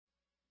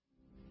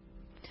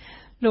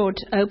Lord,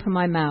 open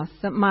my mouth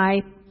that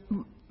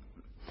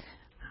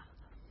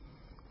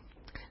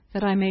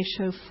I may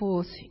show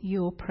forth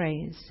your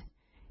praise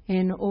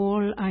in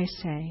all I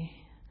say.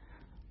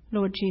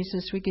 Lord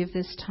Jesus, we give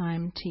this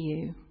time to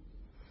you,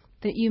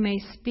 that you may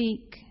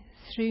speak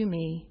through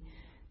me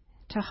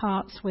to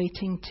hearts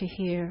waiting to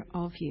hear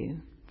of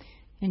you.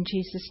 In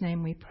Jesus'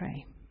 name we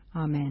pray.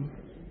 Amen.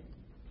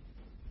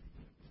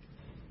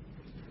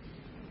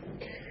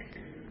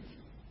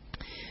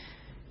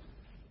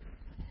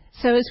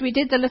 So as we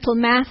did the little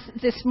math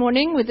this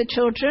morning with the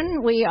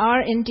children, we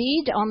are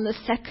indeed on the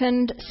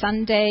second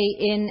Sunday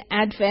in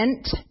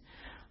Advent.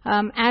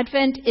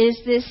 Advent is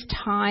this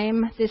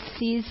time, this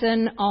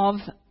season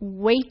of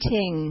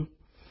waiting.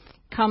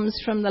 Comes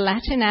from the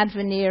Latin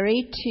advenire,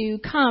 to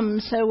come.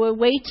 So we're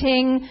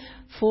waiting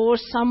for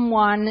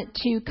someone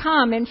to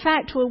come. In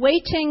fact, we're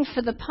waiting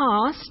for the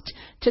past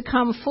to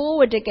come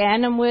forward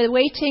again, and we're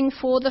waiting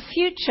for the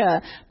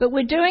future. But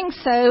we're doing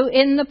so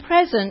in the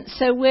present.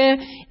 So we're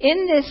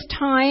in this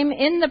time,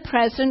 in the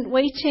present,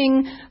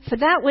 waiting for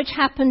that which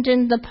happened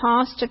in the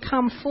past to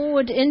come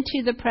forward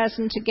into the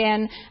present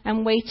again,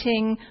 and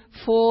waiting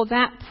for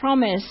that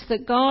promise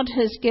that God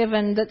has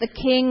given, that the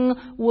King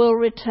will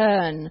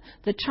return,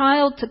 the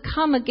child to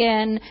come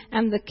again,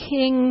 and the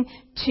King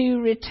to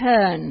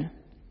return.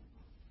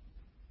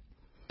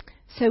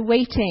 So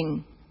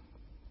waiting.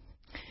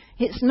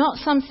 It's not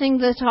something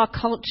that our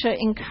culture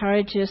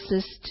encourages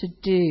us to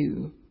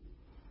do.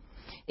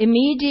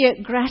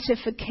 Immediate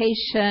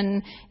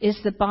gratification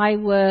is the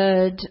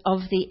byword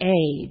of the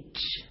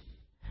age.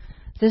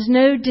 There's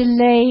no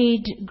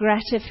delayed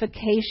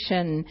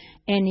gratification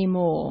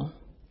anymore.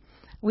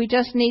 We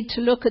just need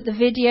to look at the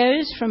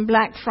videos from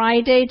Black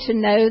Friday to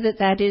know that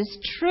that is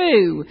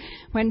true.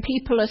 When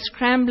people are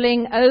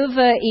scrambling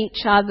over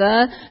each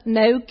other,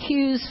 no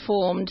queues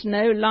formed,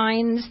 no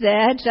lines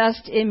there,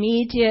 just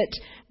immediate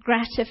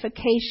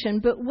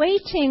gratification. But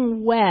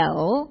waiting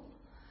well,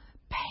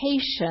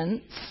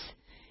 patience,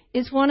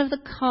 is one of the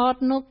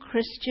cardinal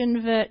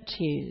Christian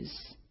virtues.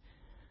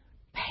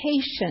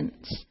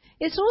 Patience.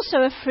 It's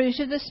also a fruit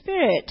of the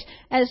Spirit,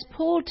 as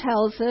Paul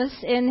tells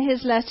us in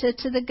his letter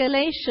to the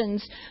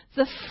Galatians.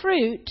 The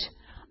fruit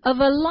of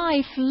a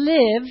life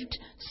lived,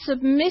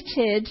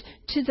 submitted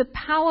to the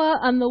power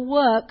and the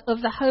work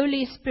of the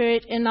Holy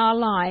Spirit in our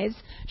lives,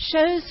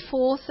 shows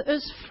forth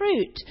as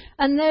fruit.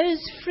 And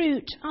those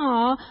fruit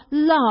are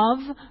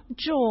love,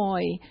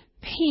 joy,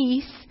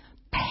 peace,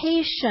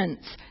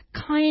 patience,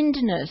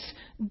 kindness,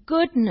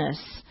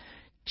 goodness,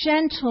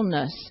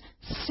 gentleness,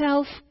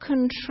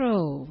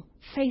 self-control,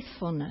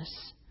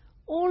 faithfulness.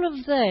 All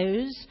of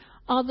those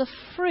are the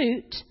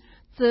fruit,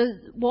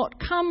 what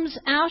comes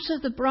out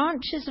of the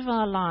branches of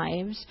our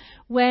lives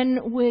when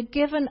we're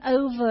given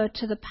over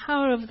to the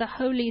power of the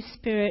Holy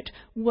Spirit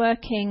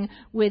working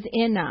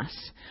within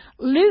us.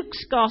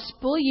 Luke's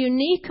gospel,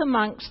 unique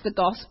amongst the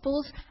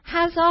gospels,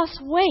 has us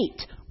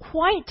wait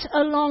quite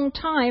a long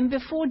time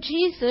before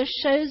Jesus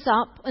shows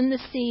up in the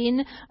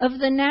scene of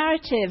the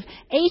narrative.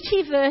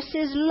 80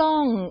 verses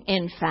long,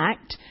 in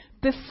fact,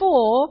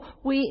 before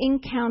we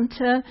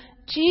encounter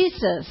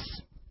Jesus.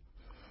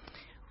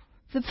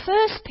 The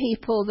first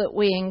people that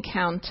we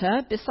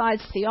encounter,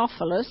 besides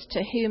Theophilus,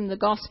 to whom the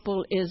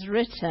gospel is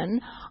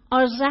written,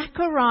 are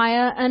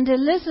Zechariah and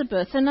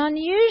Elizabeth. And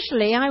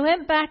unusually, I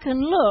went back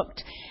and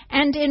looked,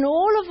 and in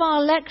all of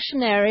our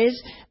lectionaries,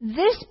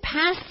 this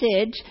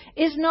passage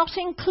is not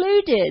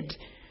included.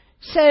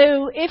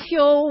 So if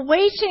you're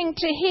waiting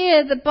to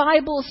hear the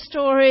Bible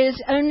stories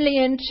only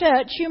in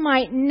church, you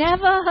might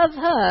never have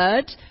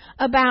heard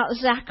about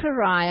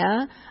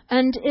Zechariah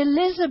and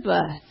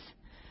Elizabeth.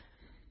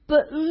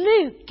 But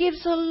Luke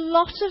gives a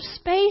lot of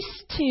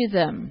space to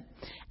them.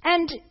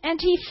 And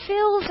he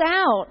fills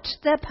out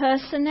their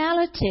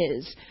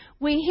personalities.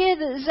 We hear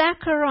that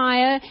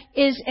Zechariah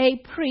is a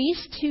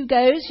priest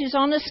who's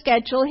on a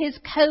schedule. His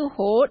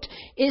cohort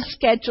is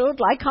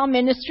scheduled, like our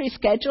ministry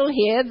schedule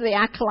here, the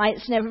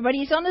acolytes and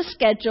everybody's on a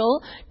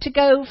schedule to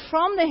go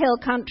from the hill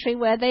country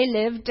where they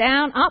live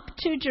down up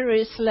to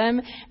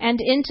Jerusalem and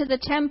into the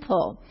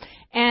temple,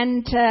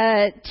 and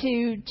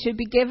to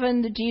be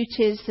given the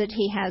duties that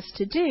he has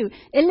to do.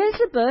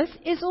 Elizabeth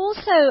is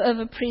also of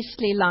a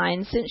priestly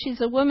line. Since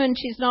she's a woman,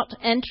 she's not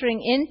entering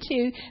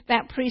into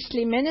that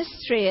priestly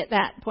ministry at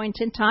that point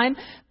in time,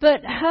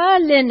 but her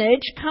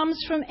lineage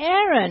comes from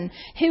Aaron,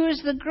 who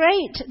was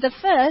the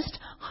first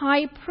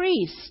high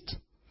priest.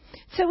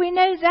 So we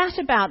know that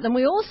about them.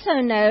 We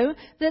also know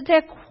that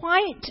they're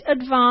quite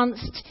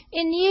advanced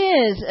in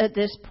years at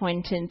this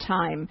point in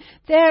time.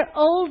 They're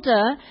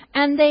older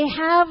and they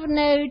have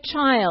no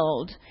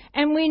child.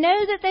 And we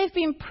know that they've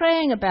been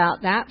praying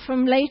about that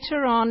from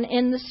later on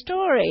in the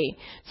story.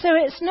 So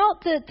it's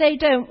not that they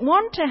don't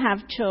want to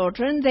have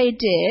children. They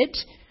did.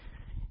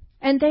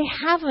 And they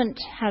haven't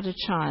had a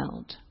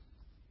child.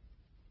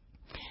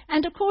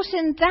 And of course,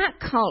 in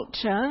that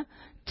culture,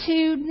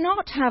 to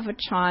not have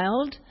a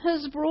child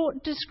has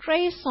brought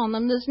disgrace on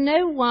them. There's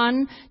no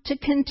one to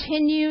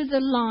continue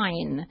the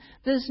line.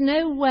 There's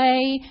no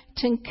way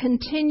to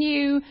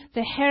continue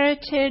the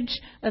heritage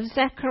of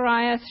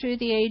Zechariah through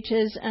the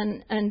ages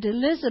and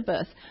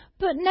Elizabeth.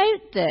 But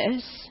note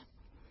this,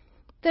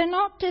 they're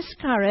not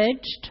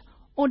discouraged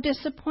or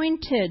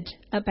disappointed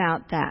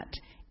about that.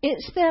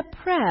 It's their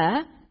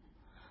prayer,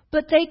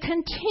 but they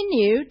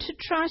continue to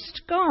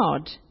trust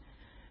God,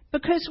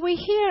 because we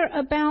hear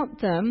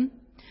about them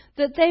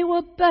that they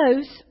were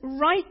both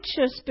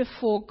righteous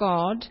before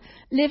God,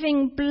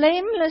 living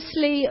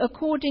blamelessly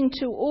according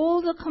to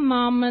all the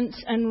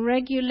commandments and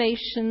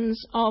regulations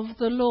of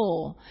the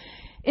law.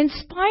 In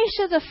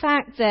spite of the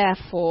fact,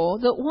 therefore,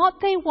 that what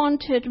they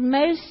wanted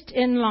most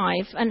in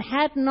life and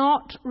had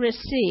not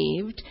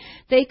received,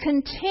 they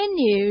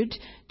continued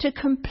to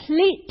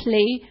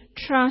completely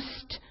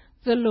trust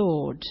the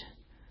Lord.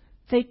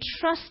 They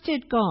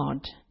trusted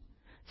God.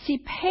 See,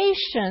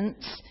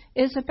 patience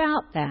is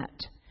about that.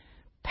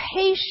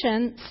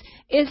 Patience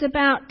is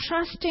about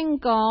trusting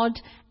God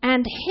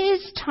and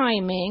His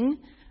timing,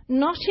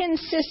 not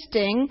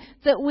insisting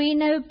that we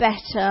know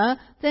better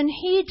than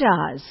He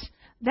does.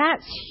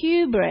 That's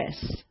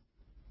hubris.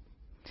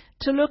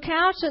 To look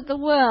out at the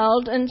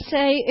world and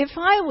say, if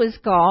I was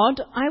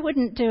God, I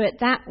wouldn't do it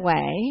that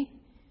way.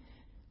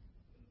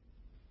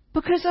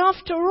 Because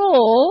after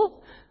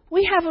all,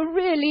 we have a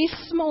really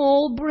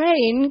small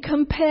brain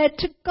compared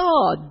to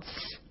God's.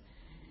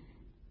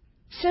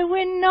 So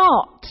we're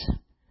not.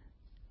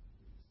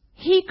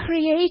 He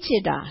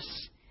created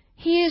us.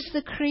 He is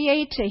the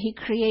creator. He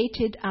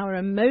created our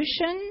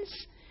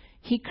emotions.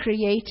 He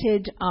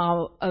created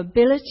our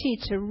ability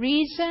to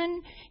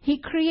reason. He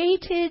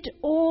created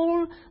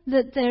all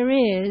that there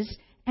is,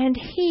 and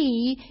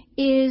He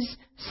is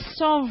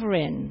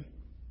sovereign.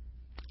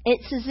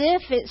 It's as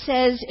if it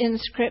says in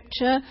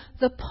Scripture,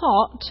 the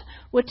pot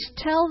would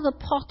tell the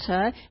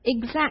potter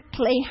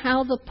exactly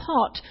how the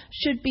pot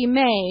should be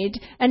made,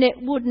 and it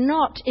would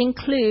not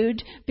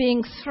include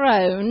being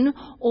thrown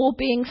or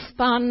being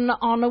spun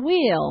on a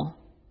wheel.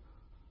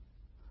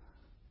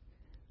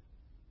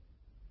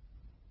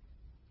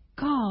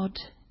 God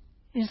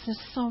is the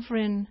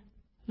sovereign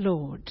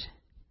Lord,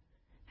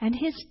 and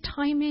His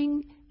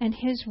timing and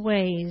His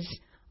ways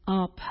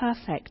are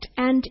perfect.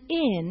 And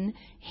in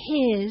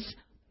His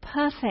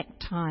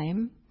perfect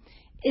time,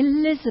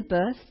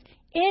 Elizabeth,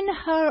 in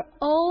her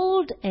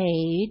old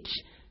age,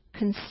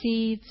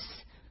 conceives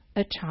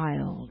a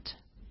child.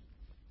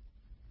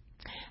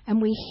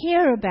 And we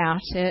hear about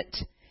it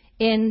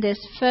in this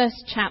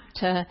first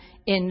chapter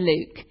in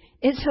Luke.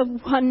 It's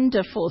a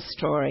wonderful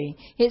story.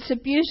 It's a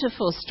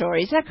beautiful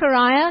story.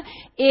 Zechariah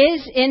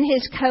is in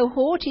his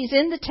cohort. He's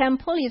in the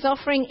temple. He's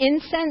offering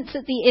incense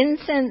at the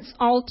incense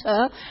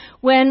altar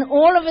when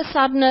all of a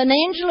sudden an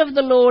angel of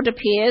the Lord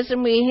appears,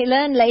 and we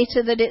learn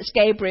later that it's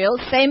Gabriel,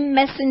 same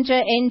messenger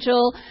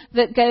angel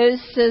that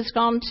has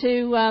gone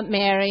to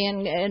Mary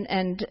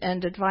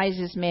and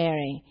advises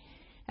Mary.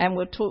 And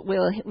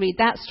we'll read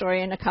that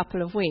story in a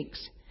couple of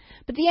weeks.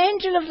 But the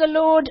angel of the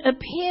Lord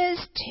appears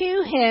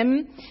to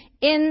him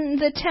in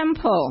the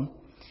temple.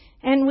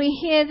 And we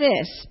hear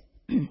this.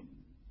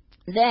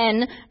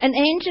 Then an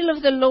angel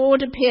of the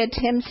Lord appeared to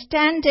him,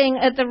 standing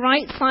at the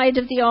right side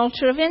of the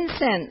altar of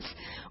incense.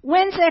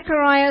 When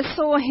Zechariah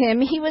saw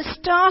him, he was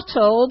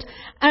startled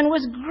and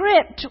was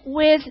gripped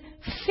with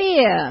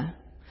fear.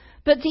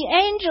 But the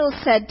angel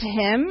said to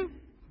him,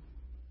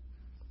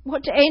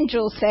 what do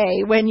angels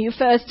say when you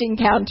first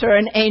encounter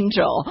an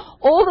angel?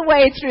 All the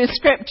way through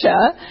Scripture,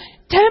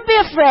 don't be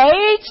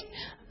afraid.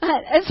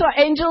 That's what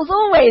angels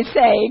always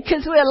say,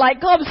 because we're like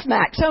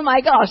gobsmacked. Oh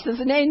my gosh, there's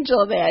an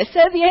angel there. So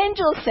the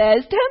angel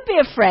says, don't be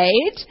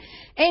afraid.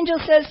 Angel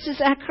says to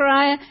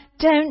Zechariah,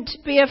 don't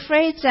be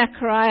afraid,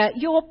 Zechariah.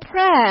 Your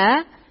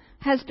prayer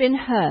has been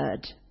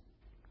heard.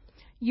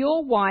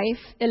 Your wife,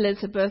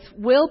 Elizabeth,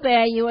 will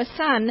bear you a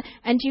son,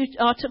 and you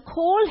are to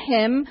call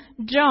him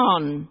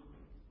John.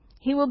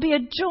 He will be a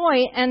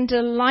joy and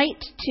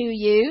delight to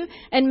you,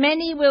 and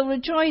many will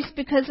rejoice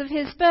because of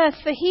his birth,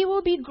 for he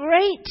will be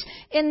great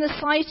in the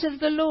sight of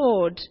the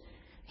Lord.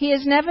 He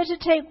is never to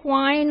take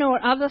wine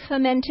or other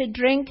fermented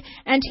drink,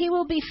 and he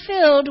will be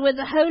filled with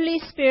the Holy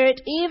Spirit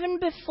even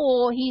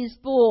before he is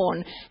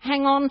born.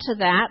 Hang on to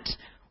that.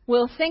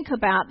 We'll think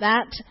about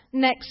that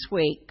next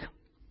week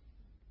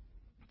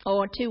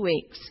or 2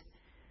 weeks.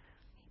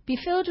 Be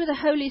filled with the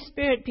Holy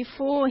Spirit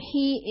before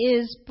he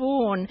is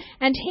born,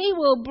 and he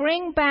will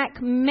bring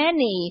back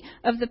many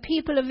of the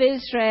people of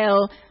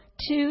Israel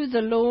to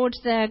the Lord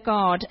their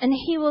God, and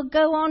he will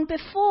go on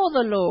before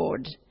the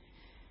Lord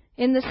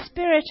in the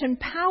spirit and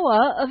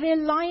power of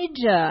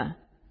Elijah,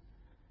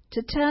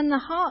 to turn the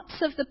hearts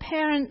of the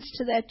parents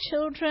to their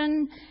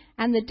children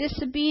and the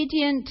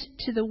disobedient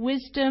to the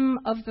wisdom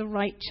of the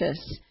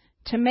righteous,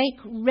 to make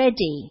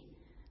ready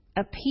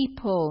a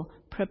people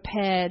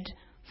prepared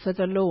for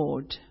the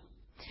Lord.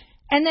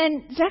 And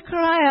then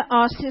Zechariah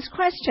asks this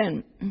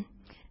question,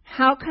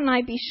 how can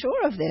I be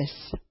sure of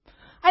this?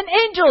 An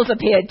angel's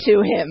appeared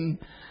to him.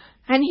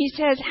 And he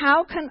says,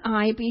 how can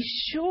I be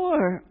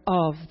sure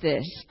of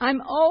this?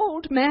 I'm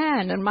old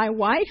man and my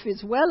wife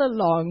is well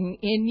along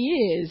in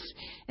years.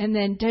 And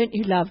then don't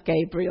you love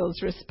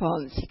Gabriel's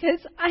response? He goes,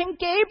 I'm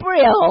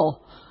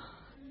Gabriel.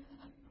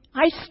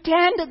 I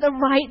stand at the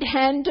right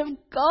hand of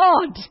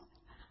God.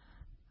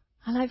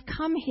 And I've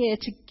come here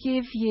to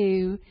give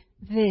you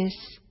this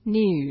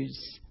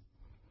news.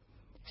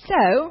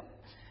 So,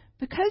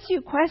 because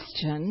you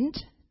questioned,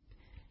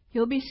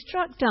 you'll be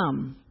struck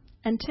dumb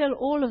until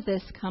all of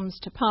this comes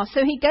to pass.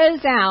 So he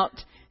goes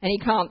out and he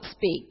can't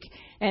speak.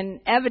 And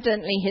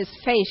evidently his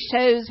face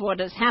shows what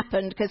has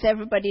happened because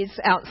everybody's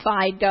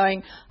outside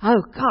going,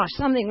 oh gosh,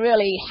 something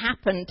really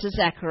happened to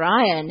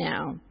Zechariah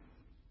now.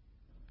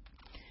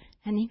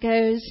 And he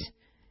goes,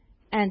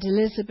 and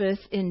Elizabeth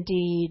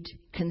indeed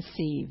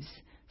conceives.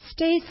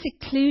 Stay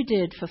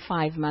secluded for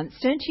 5 months.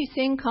 Don't you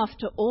think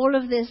after all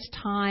of this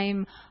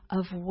time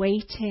of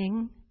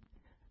waiting,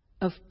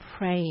 of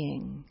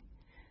praying,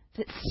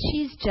 that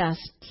she's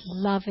just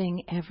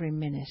loving every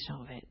minute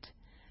of it?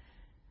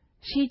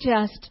 She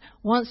just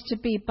wants to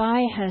be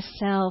by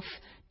herself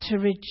to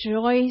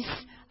rejoice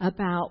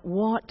about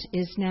what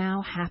is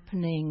now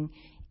happening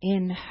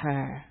in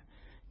her.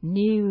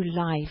 New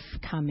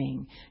life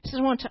coming. She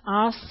doesn't want to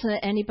answer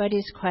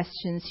anybody's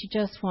questions. She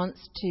just wants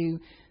to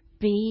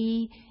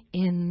be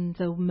in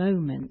the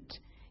moment,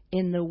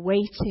 in the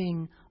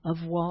waiting of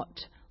what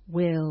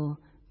will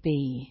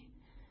be.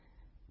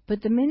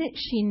 But the minute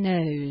she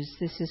knows,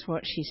 this is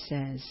what she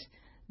says,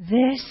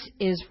 this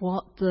is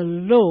what the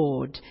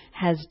Lord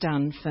has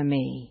done for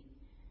me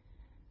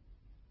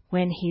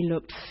when he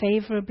looked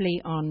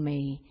favorably on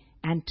me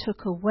and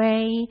took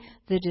away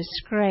the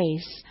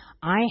disgrace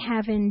I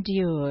have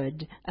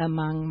endured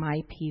among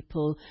my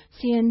people.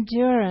 See,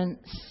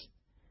 endurance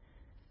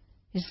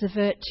is the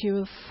virtue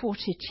of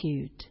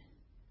fortitude,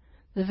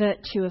 the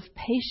virtue of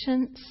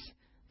patience,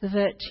 the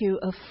virtue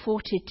of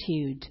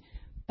fortitude.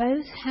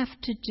 Both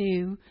have to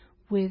do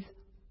with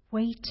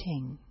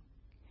waiting,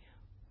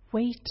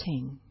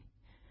 waiting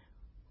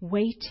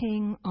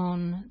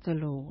on the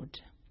Lord.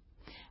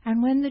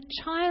 And when the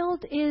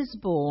child is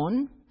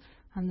born,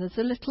 and there's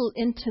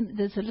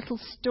a little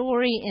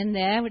story in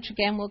there, which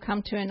again we'll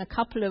come to in a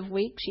couple of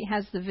weeks. She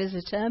has the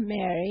visitor,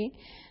 Mary.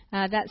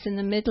 That's in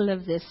the middle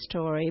of this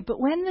story. But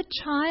when the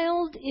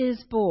child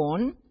is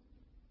born,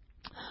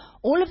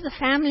 all of the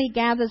family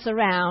gathers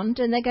around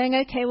and they're going,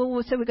 okay,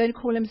 well, so we're going to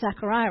call him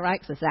Zechariah, right?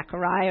 Because there's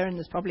Zechariah and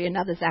there's probably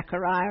another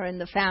Zechariah in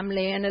the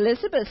family. And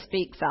Elizabeth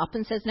speaks up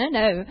and says,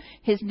 no,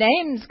 his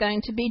name's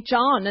going to be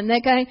John. And they're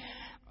going,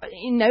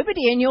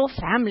 nobody in your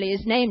family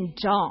is named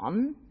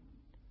John.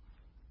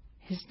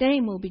 His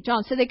name will be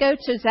John. So they go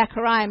to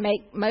Zechariah,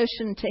 make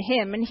motion to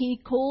him, and he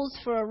calls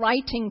for a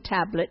writing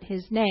tablet.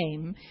 His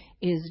name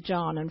is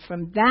John. And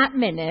from that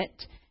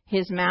minute,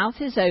 his mouth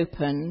is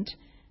opened.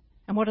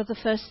 And what are the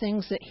first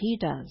things that he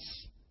does?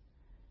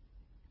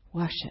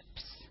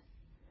 Worships.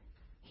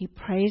 He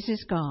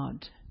praises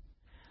God.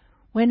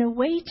 When a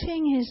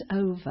waiting is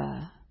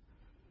over,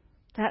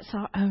 that's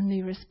our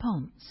only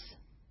response.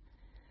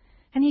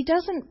 And he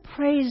doesn't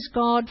praise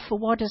God for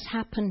what has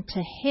happened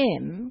to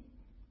him.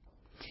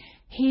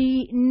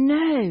 He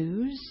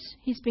knows,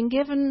 he's been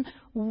given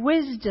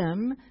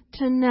wisdom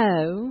to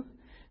know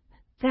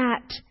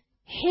that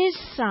his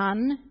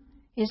son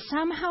is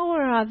somehow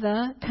or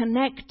other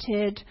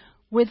connected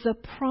with the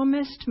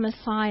promised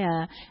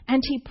Messiah.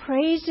 And he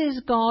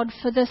praises God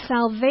for the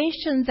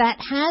salvation that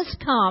has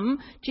come.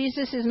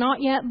 Jesus is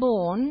not yet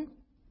born.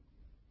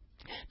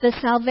 The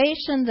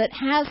salvation that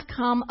has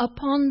come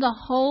upon the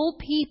whole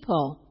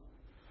people.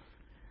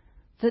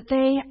 That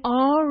they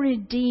are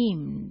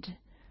redeemed.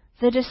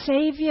 That a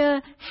Savior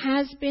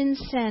has been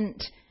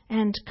sent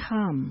and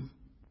come.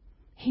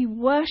 He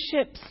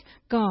worships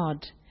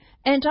God.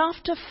 And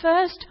after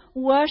first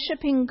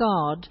worshipping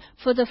God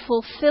for the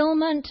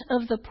fulfillment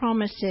of the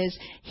promises,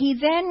 he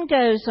then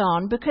goes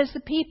on, because the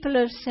people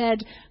have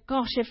said,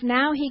 gosh, if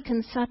now he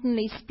can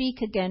suddenly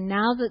speak again,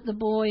 now that the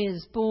boy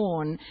is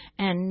born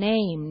and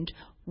named,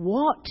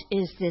 what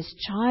is this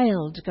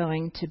child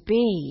going to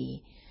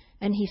be?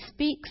 And he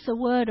speaks a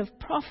word of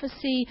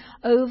prophecy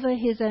over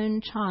his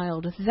own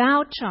child.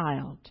 Thou,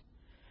 child,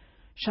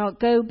 shalt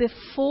go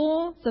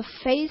before the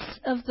face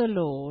of the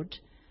Lord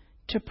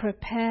to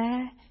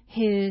prepare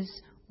his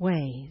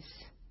ways.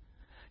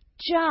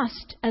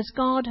 Just as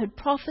God had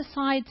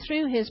prophesied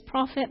through his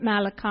prophet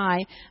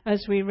Malachi,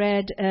 as we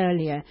read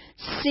earlier.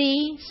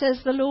 See, says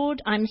the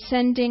Lord, I'm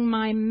sending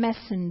my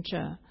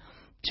messenger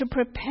to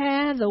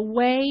prepare the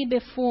way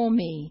before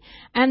me.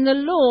 And the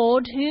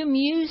Lord whom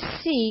you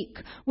seek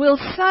will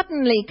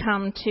suddenly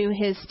come to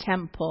his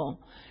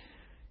temple.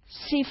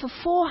 See, for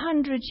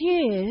 400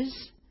 years,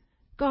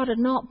 God had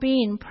not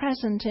been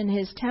present in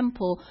his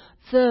temple.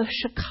 The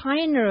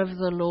Shekinah of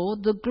the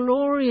Lord, the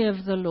glory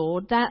of the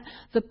Lord, that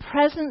the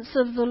presence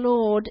of the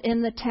Lord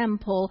in the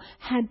temple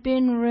had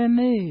been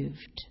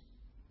removed.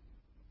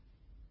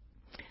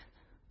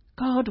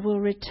 God will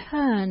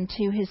return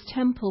to his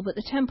temple, but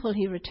the temple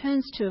he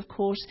returns to, of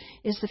course,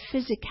 is the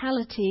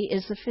physicality,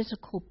 is the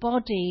physical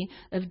body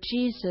of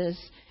Jesus,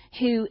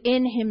 who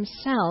in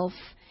himself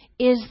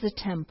is the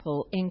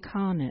temple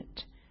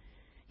incarnate.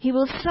 He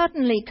will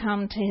suddenly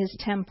come to his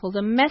temple,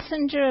 the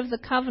messenger of the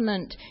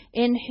covenant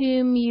in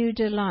whom you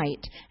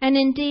delight. And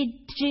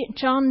indeed,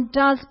 John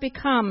does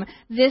become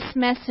this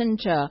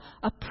messenger,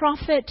 a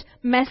prophet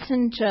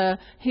messenger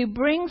who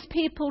brings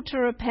people to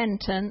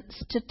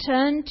repentance, to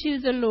turn to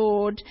the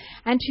Lord,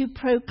 and who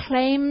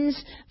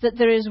proclaims that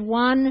there is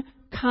one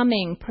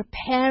coming,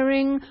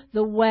 preparing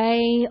the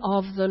way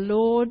of the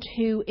Lord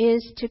who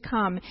is to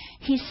come.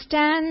 He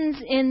stands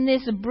in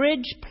this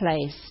bridge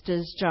place,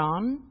 does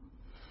John.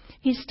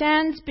 He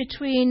stands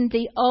between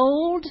the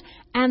old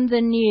and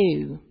the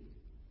new.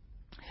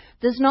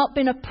 There's not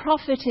been a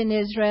prophet in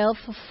Israel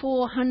for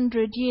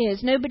 400 years.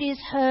 Nobody's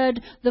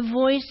heard the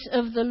voice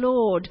of the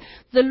Lord.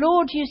 The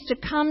Lord used to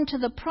come to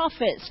the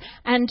prophets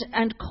and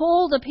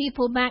call the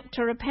people back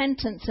to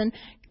repentance and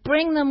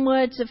bring them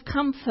words of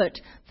comfort.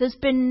 There's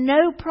been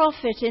no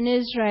prophet in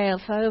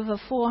Israel for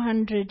over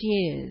 400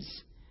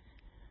 years.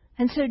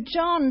 And so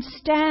John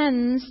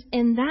stands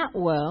in that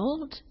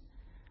world.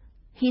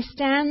 He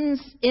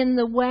stands in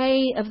the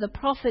way of the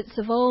prophets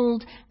of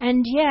old,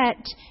 and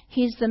yet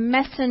he's the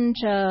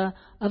messenger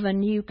of a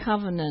new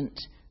covenant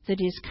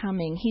that is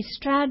coming. He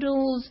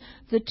straddles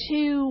the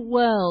two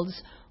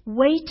worlds,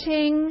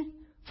 waiting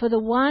for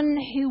the one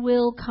who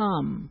will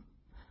come,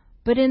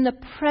 but in the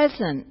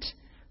present,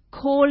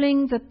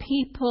 calling the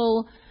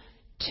people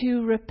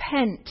to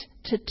repent,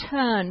 to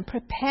turn,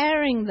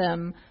 preparing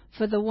them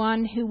for the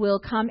one who will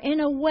come. In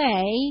a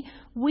way,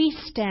 we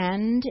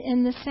stand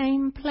in the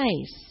same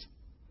place.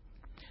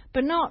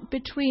 But not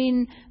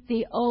between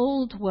the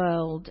old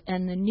world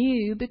and the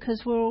new,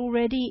 because we're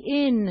already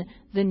in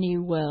the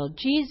new world.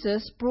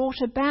 Jesus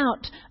brought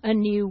about a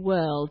new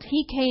world.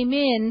 He came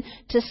in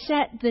to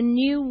set the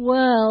new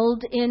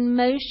world in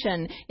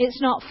motion. It's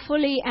not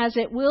fully as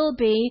it will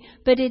be,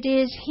 but it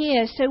is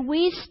here. So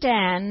we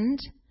stand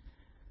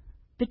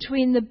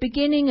between the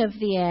beginning of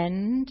the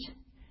end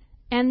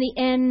and the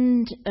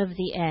end of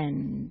the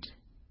end.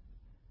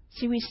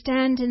 See, we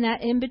stand in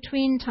that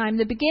in-between time.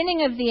 The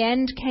beginning of the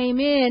end came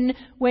in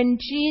when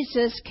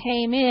Jesus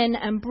came in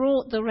and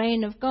brought the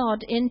reign of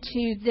God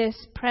into this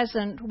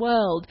present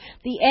world.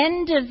 The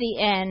end of the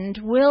end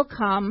will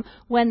come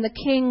when the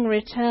King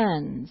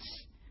returns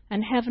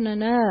and heaven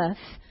and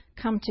earth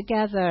come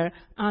together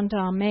and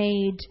are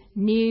made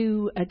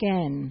new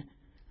again.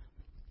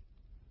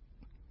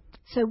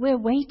 So we're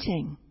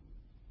waiting.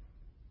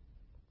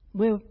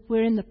 We're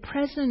in the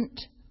present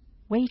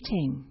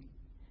waiting.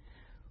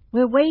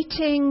 We're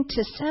waiting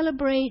to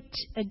celebrate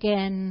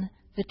again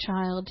the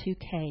child who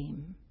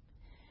came.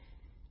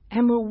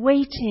 And we're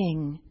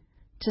waiting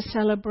to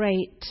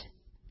celebrate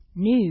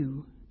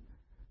new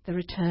the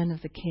return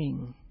of the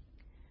King.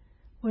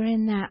 We're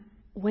in that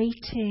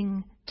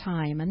waiting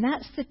time. And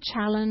that's the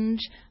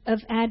challenge of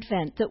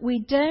Advent, that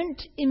we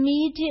don't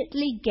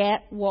immediately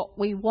get what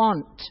we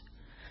want.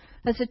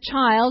 As a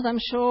child, I'm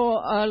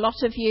sure a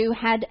lot of you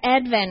had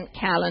Advent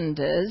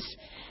calendars.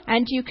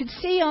 And you could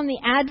see on the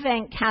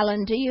Advent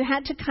calendar, you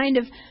had to kind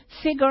of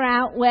figure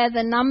out where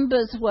the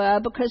numbers were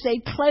because they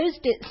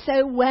closed it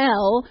so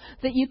well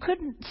that you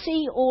couldn't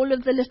see all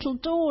of the little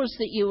doors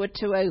that you were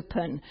to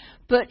open.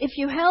 But if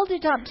you held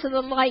it up to the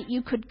light,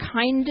 you could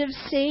kind of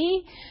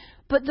see.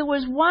 But there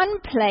was one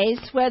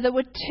place where there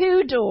were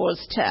two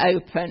doors to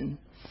open.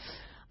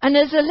 And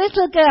as a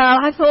little girl,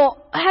 I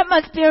thought, that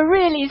must be a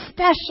really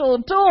special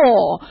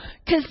door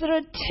because there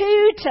are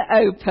two to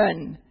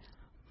open.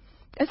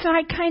 And so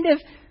I kind of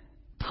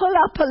pull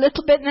up a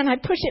little bit and then I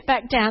push it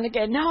back down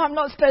again. No, I'm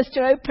not supposed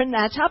to open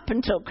that up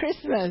until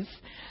Christmas.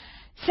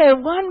 So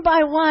one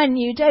by one,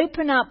 you'd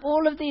open up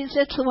all of these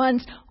little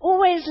ones,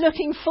 always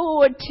looking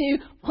forward to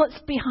what's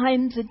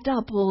behind the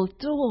double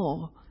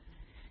door.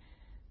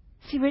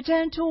 See, we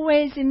don't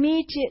always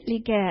immediately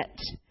get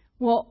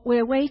what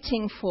we're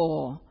waiting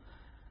for.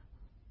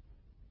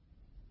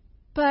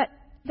 But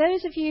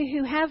those of you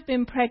who have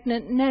been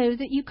pregnant know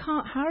that you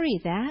can't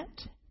hurry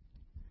that.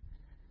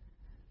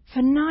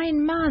 For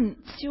 9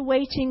 months, you're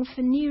waiting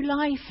for new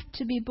life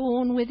to be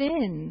born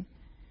within.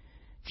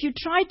 If you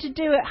tried to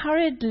do it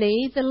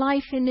hurriedly, the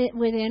life in it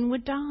within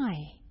would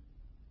die.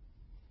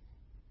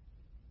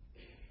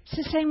 It's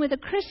the same with a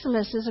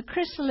chrysalis. As a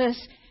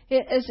chrysalis,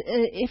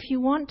 if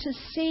you want to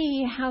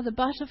see how the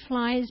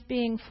butterfly is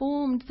being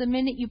formed, the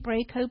minute you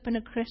break open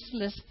a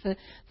chrysalis,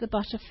 the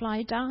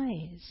butterfly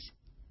dies.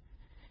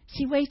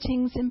 See,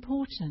 waiting's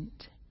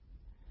important.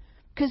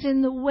 Because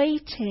in the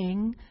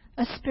waiting,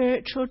 a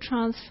spiritual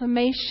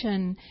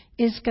transformation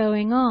is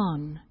going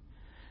on.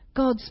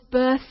 God's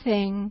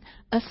birthing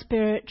a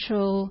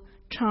spiritual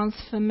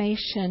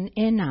transformation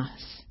in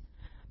us.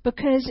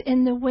 Because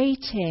in the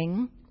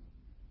waiting,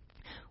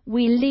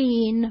 we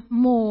lean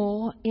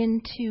more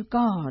into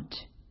God.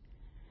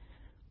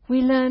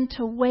 We learn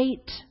to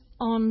wait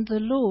on the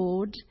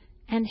Lord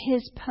and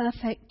His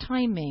perfect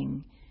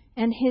timing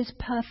and His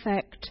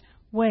perfect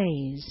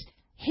ways.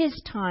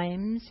 His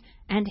times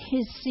and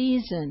His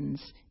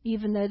seasons,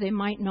 even though they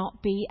might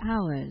not be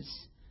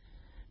ours.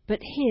 But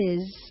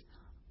His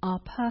are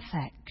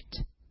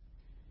perfect.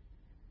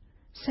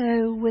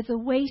 So with the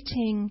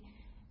waiting,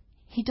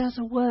 He does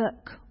a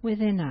work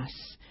within us.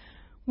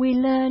 We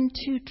learn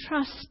to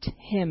trust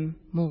Him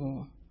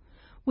more.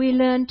 We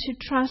learn to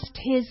trust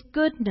His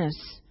goodness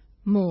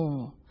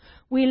more.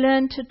 We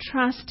learn to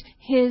trust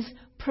His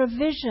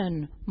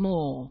provision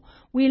more.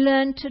 We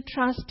learn to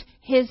trust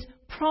His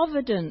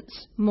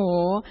providence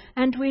more.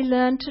 And we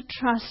learn to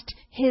trust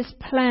His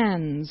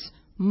plans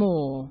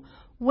more.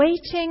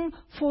 Waiting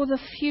for the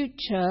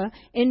future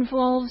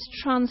involves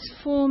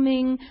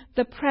transforming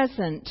the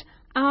present,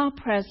 our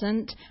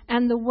present,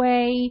 and the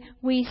way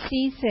we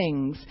see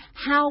things,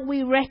 how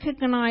we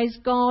recognize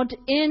God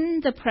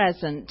in the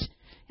present.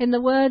 In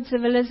the words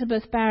of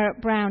Elizabeth Barrett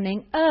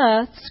Browning,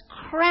 earth's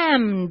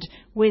crammed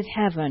with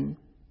heaven,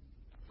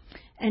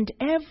 and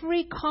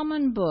every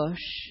common bush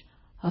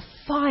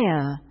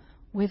afire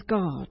with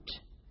God.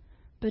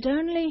 But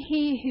only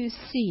he who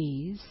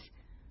sees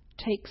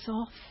takes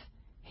off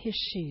his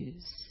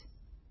shoes.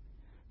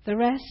 The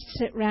rest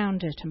sit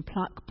round it and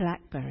pluck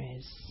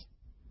blackberries.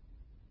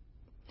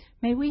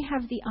 May we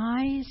have the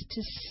eyes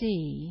to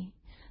see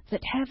that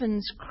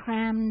heaven's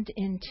crammed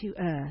into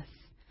earth,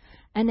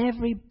 and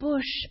every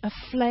bush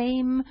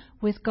aflame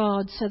with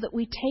God, so that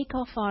we take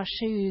off our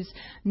shoes,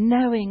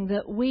 knowing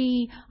that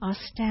we are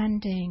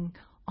standing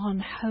on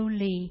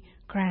holy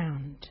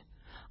ground.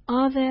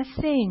 Are there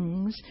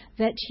things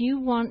that you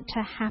want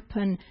to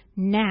happen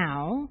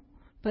now,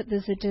 but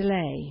there's a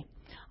delay?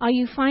 Are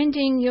you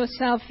finding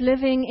yourself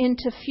living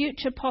into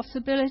future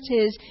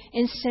possibilities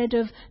instead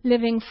of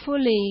living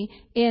fully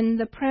in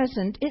the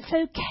present? It's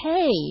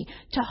okay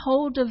to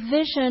hold a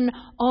vision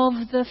of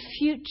the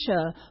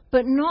future,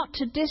 but not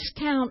to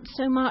discount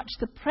so much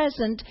the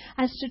present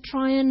as to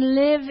try and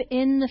live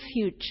in the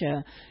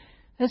future.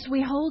 As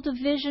we hold a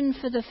vision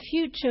for the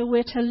future,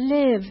 we're to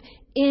live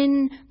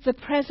in the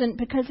present,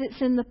 because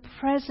it's in the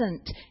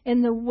present,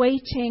 in the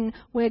waiting,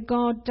 where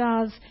God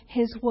does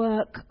His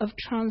work of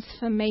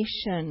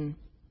transformation.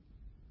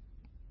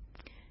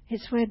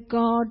 It's where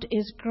God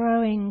is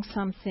growing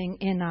something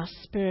in us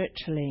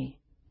spiritually.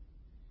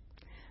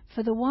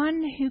 For the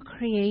one who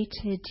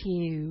created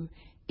you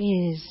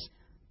is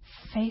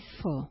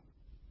faithful.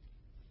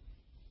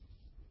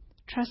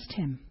 Trust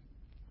Him.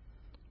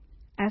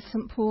 As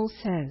St. Paul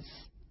says,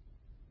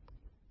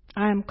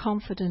 I am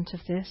confident of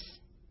this,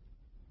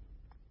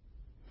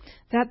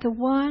 that the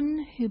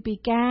one who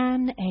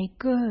began a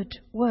good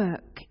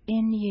work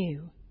in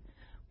you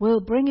will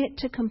bring it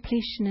to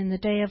completion in the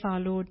day of our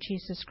Lord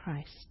Jesus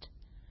Christ.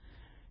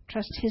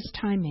 Trust His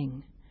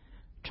timing.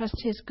 Trust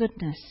His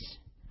goodness.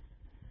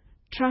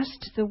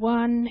 Trust the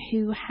one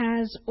who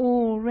has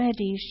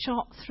already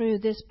shot through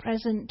this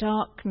present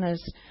darkness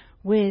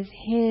with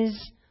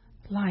His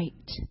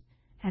light.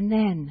 And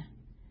then,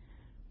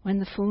 when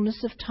the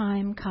fullness of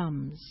time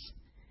comes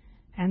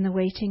and the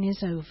waiting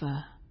is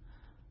over,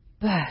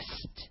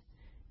 burst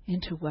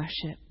into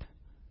worship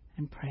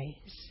and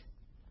praise.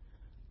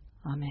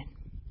 Amen.